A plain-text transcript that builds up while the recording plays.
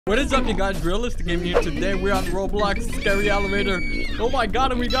What is up, you guys? Realistic Game here. Today we're on Roblox Scary Elevator. Oh my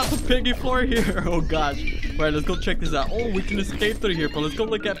god, and we got the Piggy floor here. Oh gosh. Alright, let's go check this out. Oh, we can escape through here, but let's go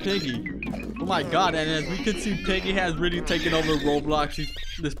look at Piggy. Oh my god, and as we can see, Piggy has really taken over Roblox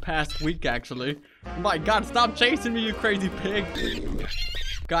this past week, actually. Oh my god, stop chasing me, you crazy pig.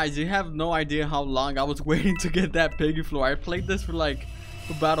 Guys, you have no idea how long I was waiting to get that Piggy floor. I played this for like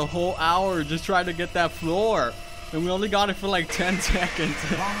about a whole hour just trying to get that floor. And we only got it for like 10 seconds.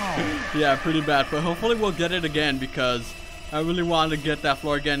 Wow. Yeah, pretty bad. But hopefully we'll get it again because I really wanted to get that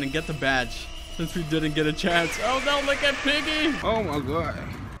floor again and get the badge since we didn't get a chance. Oh no, look at Piggy. Oh my god.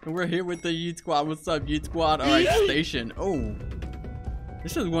 And we're here with the Yeet Squad. What's up, Yeet Squad? Alright, station. Oh.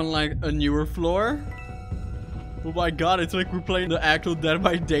 This is one like a newer floor. Oh my god, it's like we're playing the actual Dead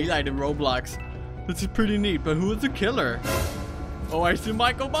by Daylight in Roblox. This is pretty neat, but who is the killer? Oh, I see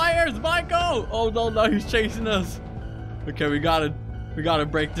Michael Myers! Michael! Oh no, he's chasing us. Okay, we gotta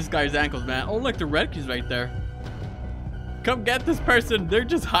break this guy's ankles, man. Oh look, the red key's right there. Come get this person. They're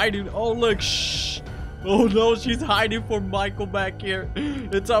just hiding. Oh look, shh. Oh no, she's hiding for Michael back here.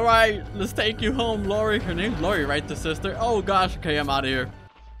 It's alright. Let's take you home, Lori. Her name's Lori, right? The sister. Oh gosh, okay, I'm out of here.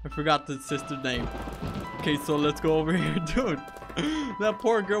 I forgot the sister's name. Okay, so let's go over here, dude. That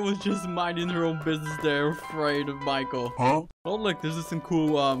poor girl was just minding her own business there, afraid of Michael. Huh? Oh look, this is some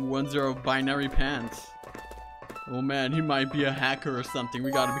cool 1-0 binary pants. Oh man, he might be a hacker or something.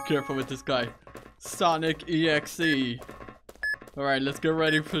 We gotta be careful with this guy. Sonic EXE. Alright, let's get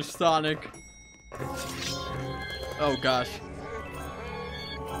ready for Sonic. Oh gosh.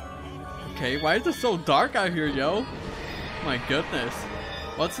 Okay, why is it so dark out here, yo? My goodness.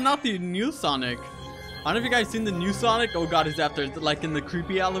 Well, it's not the new Sonic. I don't know if you guys seen the new Sonic. Oh god, he's after like in the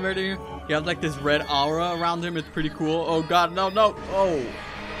creepy elevator. He has like this red aura around him. It's pretty cool. Oh god, no. Oh.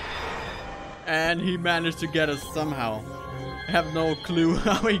 And he managed to get us somehow. I have no clue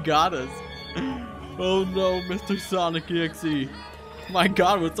how he got us. Oh no, Mr. Sonic EXE. My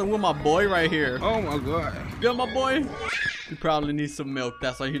god, what's up with my boy right here? Oh my god. Yeah, my boy. He probably needs some milk.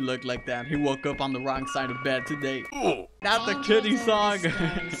 That's why he looked like that. He woke up on the wrong side of bed today. Not the kitty song.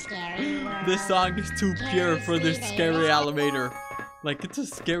 This song is too pure for this scary elevator. Like, it's a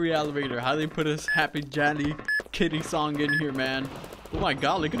scary elevator. How they put this happy jolly kitty song in here, man? Oh my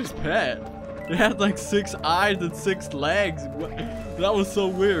god, look at his pet. It had like 6 eyes and 6 legs. That was so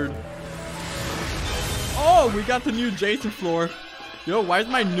weird. Oh, we got the new Jason floor. Yo, why is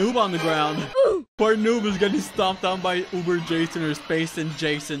my noob on the ground? Poor noob is getting stomped on by Uber Jason or Spacin'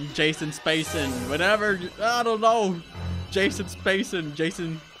 Jason. Jason Spacin'. Whatever. I don't know. Jason Spacin'.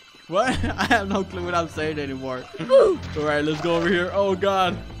 Jason. What? I have no clue what I'm saying anymore. Alright, let's go over here. Oh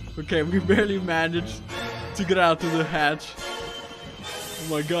god. Okay, we barely managed to get out to the hatch. Oh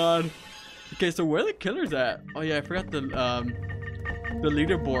my god. Okay, so where are the killers at? Oh yeah, I forgot the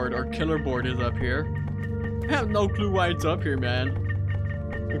leaderboard or killer board is up here. I have no clue why it's up here, man.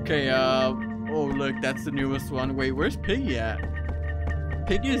 Okay, oh look, that's the newest one. Wait, where's Piggy at?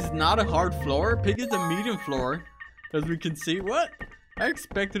 Piggy is not a hard floor. Piggy is a medium floor, as we can see. What? I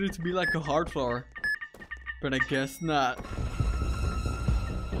expected it to be like a hard floor, but I guess not.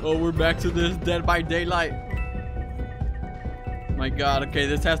 Oh, we're back to this Dead by Daylight. My god, okay,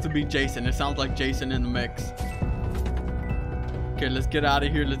 this has to be Jason. It sounds like Jason in the mix. Okay, let's get out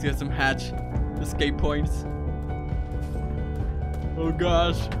of here. Let's get some hatch escape points. Oh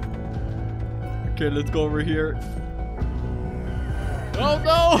gosh. Okay, let's go over here. Oh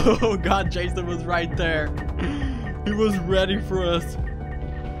no! Oh god, Jason was right there. He was ready for us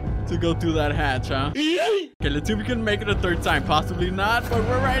to go through that hatch, huh? Okay, let's see if we can make it a third time. Possibly not, but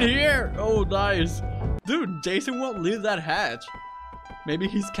we're right here. Oh, nice. Dude, Jason won't leave that hatch. Maybe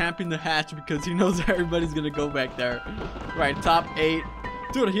he's camping the hatch because he knows everybody's gonna go back there. Right, top 8.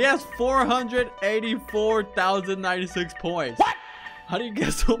 Dude, he has 484,096 points. What? How do you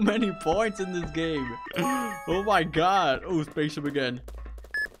get so many points in this game? Oh my god. Oh, spaceship again.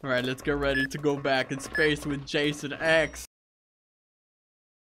 Alright, let's get ready to go back in space with Jason X.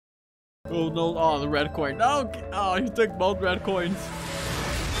 Oh no, oh, the red coin. No! Oh, he took both red coins.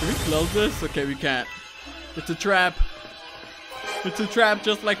 Can we close this? Okay, we can't. It's a trap. It's a trap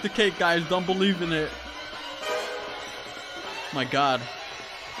just like the cake, guys. Don't believe in it. My god.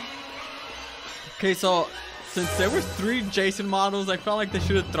 Okay, so since there were 3 Jason models, I felt like they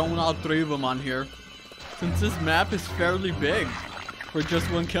should have thrown all 3 of them on here. Since this map is fairly big for just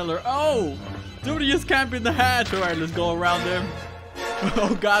one killer. Oh! Dude, he is camping the hatch. Alright, let's go around him.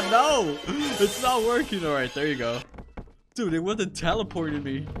 Oh god, no! It's not working. Alright, there you go. Dude, it wasn't teleporting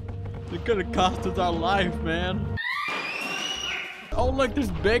me. It could have cost us our life, man. Oh, look,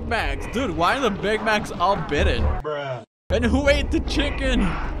 there's Big Macs. Dude, why are the Big Macs all bitten? Bruh. And who ate the chicken?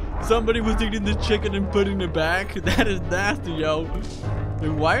 Somebody was eating the chicken and putting it back. That is nasty, yo.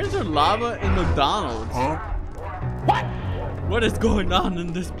 And why is there lava in McDonald's? Huh? What? What is going on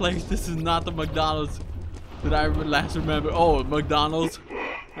in this place? This is not the McDonald's that I last remember. Oh, McDonald's.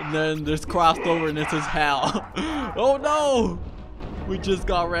 And then there's crossed over and it says hell. Oh no! We just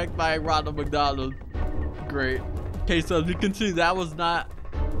got wrecked by Ronald McDonald. Great. Okay, so as you can see, that was not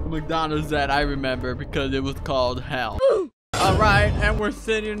the McDonald's that I remember because it was called hell. Alright, and we're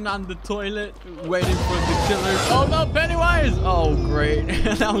sitting on the toilet waiting for the killers. Oh no, Pennywise! Oh great.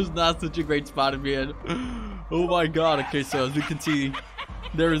 That was not such a great spot to be in. Oh my god. Okay, so as you can see,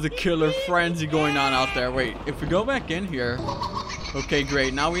 there is a killer frenzy going on out there. Wait, if we go back in here. Okay,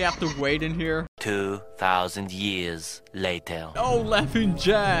 great. Now we have to wait in here. 2,000 years later. Oh, laughing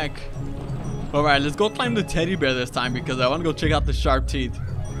Jack. Alright, let's go climb the teddy bear this time because I want to go check out the sharp teeth.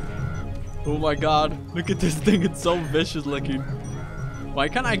 Oh my god, look at this thing, it's so vicious looking. Why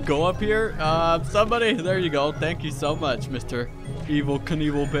can't I go up here? Somebody, there you go. Thank you so much, Mr. Evil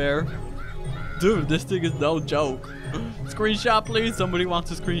Knievel Bear. Dude, this thing is no joke. Screenshot, please. Somebody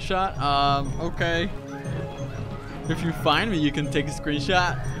wants a screenshot? Okay. If you find me, you can take a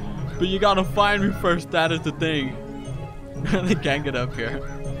screenshot. But you gotta find me first, that is the thing. They can't get up here.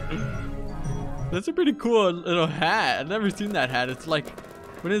 That's a pretty cool little hat. I've never seen that hat. It's like...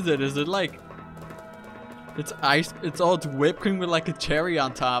 What is it? Is it like... It's ice... It's whipped cream with like a cherry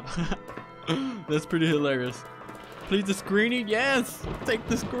on top. That's pretty hilarious. Please, the screenie? Yes! Take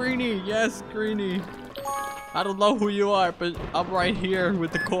the screenie! Yes, screenie! I don't know who you are, but I'm right here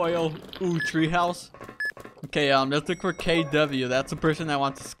with the coil. Ooh, treehouse. Okay, let's look for KW. That's the person I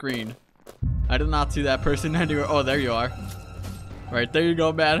want to screen. I did not see that person anywhere. Oh, there you are. Right, there you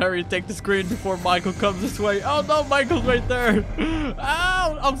go, man. Hurry, take the screen before Michael comes this way. Oh, no, Michael's right there.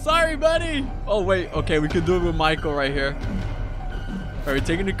 Ow, I'm sorry, buddy. Oh, wait. Okay, we can do it with Michael right here. All right,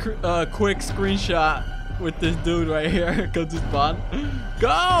 taking a quick screenshot with this dude right here. Come to spawn.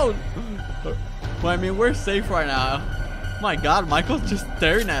 Go! Well, I mean, we're safe right now. My God, Michael's just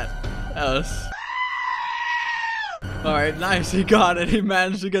staring at us. All right, nice. He got it. He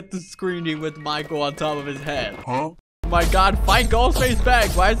managed to get the screening with Michael on top of his head. Huh? My God, fight Ghostface back.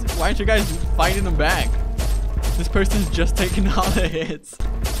 Why aren't you guys fighting him back? This person's just taking all the hits.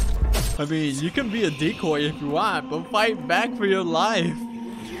 I mean, you can be a decoy if you want, but fight back for your life.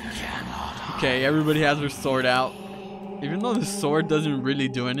 Okay, everybody has their sword out. Even though the sword doesn't really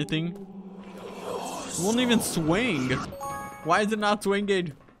do anything. It won't even swing. Why is it not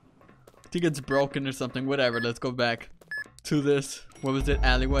swinging? I think it's broken or something. Whatever, let's go back to this. What was it?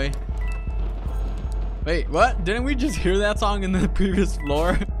 Alleyway. Wait, what? Didn't we just hear that song in the previous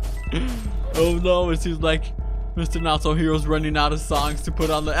floor? Oh no, it seems like Mr. Not So Hero's running out of songs to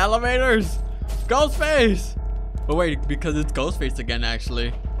put on the elevators. Ghostface! Oh wait, because it's Ghostface again, actually.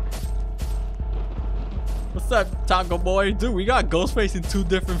 What's up, Taco Boy? Dude, we got Ghostface in 2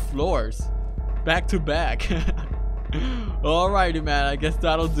 different floors. Back to back. Alrighty, man, I guess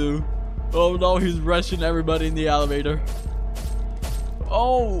that'll do. Oh no, he's rushing everybody in the elevator.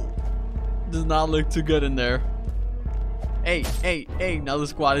 Oh! Does not look too good in there. Hey, now the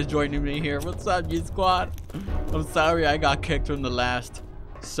squad is joining me here. What's up, you squad? I'm sorry I got kicked from the last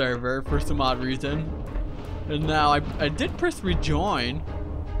server for some odd reason. And now I did press rejoin.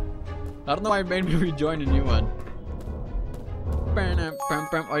 I don't know why it made me rejoin a new one.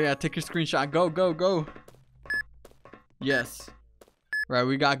 Oh yeah, take your screenshot. Go, go, go. Yes. Right,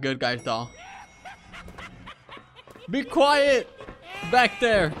 we got good guys though. Be quiet! Back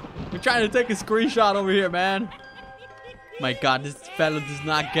there! We're trying to take a screenshot over here, man. My God, this fella does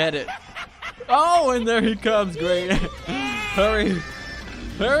not get it. Oh, and there he comes. Great. Hurry.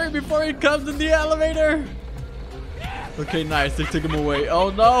 Hurry before he comes in the elevator. Okay, nice. They took him away. Oh,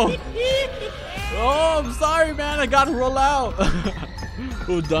 no. Oh, I'm sorry, man. I got to roll out.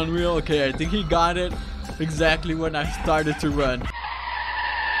 Oh, done real. Okay, I think he got it exactly when I started to run.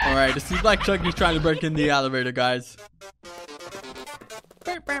 All right, it seems like Chucky's trying to break in the elevator, guys.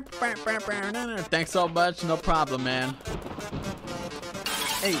 Thanks so much. No problem, man.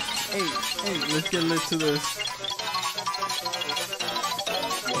 Hey, let's get lit to this.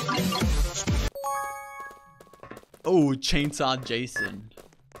 Oh, Chainsaw Jason.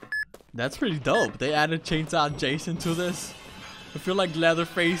 That's pretty dope. They added Chainsaw Jason to this. I feel like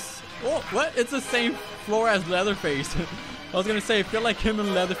Leatherface. Oh, what? It's the same floor as Leatherface. I was gonna say, I feel like him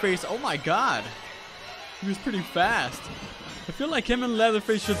and Leatherface. Oh my God. He was pretty fast. I feel like him and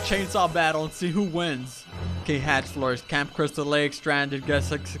Leatherface should chainsaw battle and see who wins. Okay, hatch floors. Camp Crystal Lake, Stranded, Guest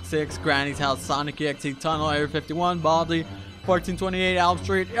 666, Granny's House, Sonic EXE Tunnel, Area 51, Baldy, 1428 Elm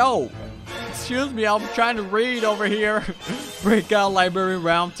Street. Yo, Excuse me, I'm trying to read over here. Breakout library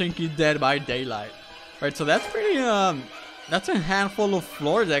round, Tinky Dead by Daylight. Alright, so that's pretty, that's a handful of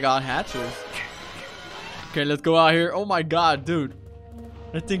floors that got hatches. Okay, let's go out here. Oh my god, dude.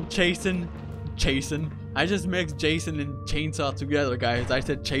 I think Jason. I just mixed Jason and Chainsaw together, guys. I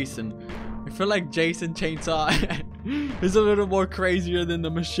said Jason. I feel like Jason Chainsaw is a little more crazier than the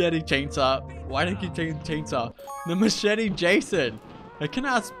Machete Chainsaw. Why did I keep saying Chainsaw? The Machete Jason. I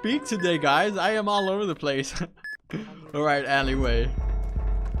cannot speak today, guys. I am all over the place. Alright, alleyway.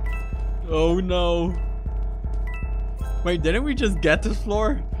 Oh no. Wait, didn't we just get this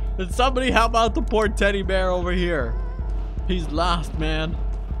floor? Did somebody help out the poor teddy bear over here? He's lost, man.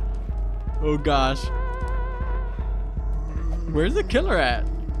 Oh gosh. Where's the killer at?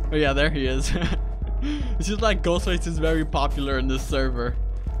 Oh yeah, there he is. It's just like Ghostface is very popular in this server.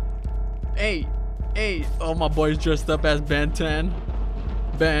 Hey. Oh, my boy's dressed up as Ben 10.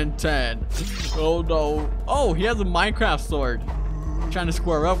 Ben 10. Oh no. Oh, he has a Minecraft sword. Trying to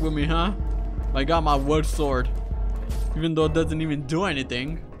square up with me, huh? I got my wood sword. Even though it doesn't even do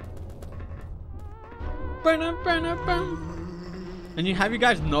anything. And have you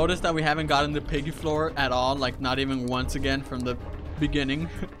guys noticed that we haven't gotten the piggy floor at all? Like, not even once again from the beginning.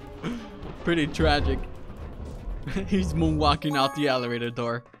 Pretty tragic. He's moonwalking out the elevator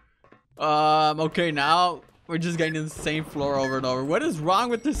door. Okay, now we're just getting the same floor over and over. What is wrong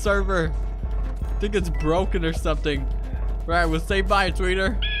with this server? I think it's broken or something. Alright, we'll say bye,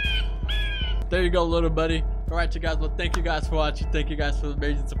 Tweeter. There you go, little buddy. Alright, you guys, well, thank you guys for watching. Thank you guys for the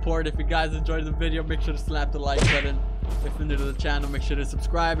amazing support. If you guys enjoyed the video, make sure to slap the like button. If you're new to the channel, make sure to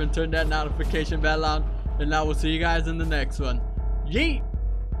subscribe and turn that notification bell on. And now we'll see you guys in the next one. Yeet!